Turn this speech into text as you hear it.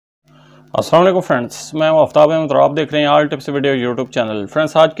अस्सलाम वालेकुम फ्रेंड्स, मैं आफ्ताब अहमद और आप देख रहे हैं all tips video YouTube channel.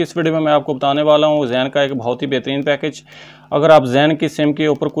 Friends, आज की इस वीडियो में मैं आपको बताने वाला हूं ज़ैन का एक बहुत ही बेहतरीन पैकेज। अगर आप ज़ैन की सिम के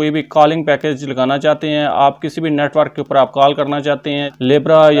ऊपर कोई भी कॉलिंग पैकेज लगाना चाहते हैं, आप किसी भी नेटवर्क के ऊपर आप कॉल करना चाहते हैं,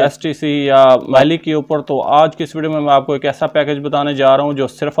 लेब्रा या STC या वाली के ऊपर, तो आज की इस वीडियो में मैं आपको एक ऐसा पैकेज बताने जा रहा हूँ जो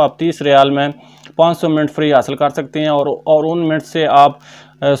सिर्फ आप 30 रियाल में 500 मिनट फ्री हासिल कर सकते हैं और उन मिनट से आप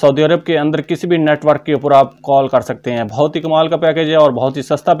सऊदी अरब के अंदर किसी भी नेटवर्क के ऊपर आप कॉल कर सकते हैं। बहुत ही कमाल का पैकेज है और बहुत ही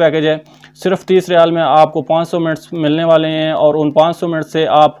सस्ता पैकेज है। सिर्फ 30 रियाल में आपको 500 मिनट्स मिलने वाले हैं और उन 500 मिनट से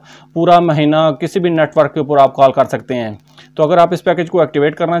आप पूरा महीना किसी भी नेटवर्क के ऊपर आप कॉल कर सकते हैं। तो अगर आप इस पैकेज को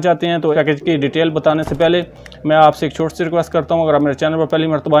एक्टिवेट करना चाहते हैं तो पैकेज की डिटेल बताने से पहले मैं आपसे एक छोटी सी रिक्वेस्ट करता हूँ। अगर आप मेरे चैनल पर पहली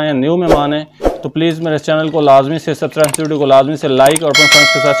मरतबा आए हैं, न्यू मेहमान हैं, तो प्लीज़ मेरे चैनल को लाजमी से सब्सक्राइब, वीडियो को लाजमी से लाइक और अपने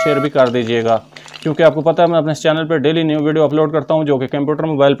फ्रेंड्स के साथ शेयर भी कर दीजिएगा, क्योंकि आपको पता है मैं अपने चैनल पर डेली न्यू वीडियो अपलोड करता हूं जो कि कंप्यूटर,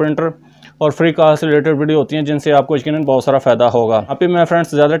 मोबाइल, प्रिंटर और फ्री कॉल से रिलेटेड वीडियो होती हैं, जिनसे आपको यकीनन बहुत सारा फायदा होगा। यहाँ पे मैं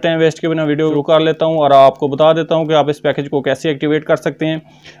फ्रेंड्स ज़्यादा टाइम वेस्ट के बिना वीडियो शुरू कर लेता हूं और आपको बता देता हूं कि आप इस पैकेज को कैसे एक्टिवेट कर सकते हैं।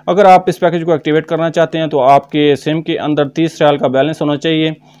 अगर आप इस पैकेज को एक्टिवेट करना चाहते हैं तो आपके सिम के अंदर 30 रियाल का बैलेंस होना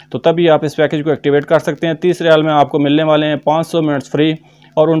चाहिए, तो तभी आप इस पैकेज को एक्टिवेट कर सकते हैं। 30 रियाल में आपको मिलने वाले हैं 500 मिनट्स फ्री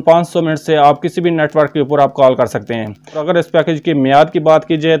और उन 500 मिनट से आप किसी भी नेटवर्क के ऊपर आप कॉल कर सकते हैं। तो अगर इस पैकेज की मियाद की बात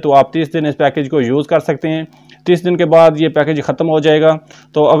की जाए तो आप 30 दिन इस पैकेज को यूज़ कर सकते हैं। 30 दिन के बाद ये पैकेज ख़त्म हो जाएगा।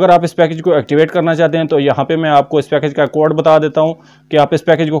 तो अगर आप इस पैकेज को एक्टिवेट करना चाहते हैं तो यहाँ पे मैं आपको इस पैकेज का कोड बता देता हूँ कि आप इस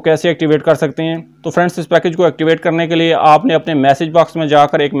पैकेज को कैसे एक्टिवेट कर सकते हैं। तो फ्रेंड्स, इस पैकेज को एक्टिवेट करने के लिए आपने अपने मैसेज बॉक्स में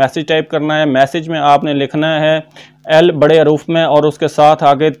जाकर एक मैसेज टाइप करना है। मैसेज में आपने लिखना है L बड़े हरूफ में और उसके साथ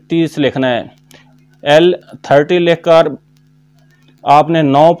आगे 30 लिखना है। L30 लिखकर आपने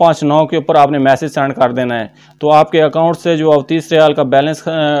 959 के ऊपर आपने मैसेज सेंड कर देना है। तो आपके अकाउंट से जो अब 30 रियाल का बैलेंस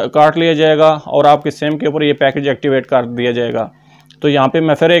काट लिया जाएगा और आपके सिम के ऊपर ये पैकेज एक्टिवेट कर दिया जाएगा। तो यहाँ पे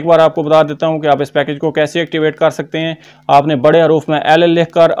मैं फिर एक बार आपको बता देता हूँ कि आप इस पैकेज को कैसे एक्टिवेट कर सकते हैं। आपने बड़े हरूफ में L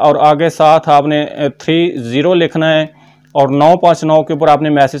लिखकर और आगे साथ आपने 30 लिखना है और 959 के ऊपर आपने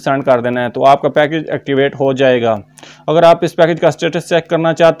मैसेज सेंड कर देना है, तो आपका पैकेज एक्टिवेट हो जाएगा। अगर आप इस पैकेज का स्टेटस चेक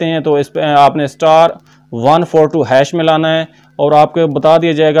करना चाहते हैं तो इस पर आपने *142# मिलाना है और आपको बता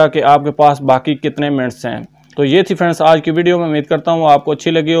दिया जाएगा कि आपके पास बाकी कितने मिनट्स हैं। तो ये थी फ्रेंड्स आज की वीडियो। मैं उम्मीद करता हूँ आपको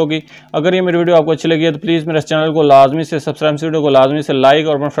अच्छी लगी होगी। अगर ये मेरी वीडियो आपको अच्छी लगी है तो प्लीज़ मेरे चैनल को लाजमी से सब्सक्राइब, वीडियो को लाजमी से लाइक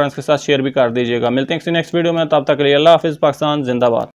और अपने फ्रेंड्स के साथ शेयर भी कर दीजिएगा। मिलते हैं किसी नेक्स्ट वीडियो में, तब तक के लिए अल्लाह हाफिज़। पाकिस्तान जिंदाबाद।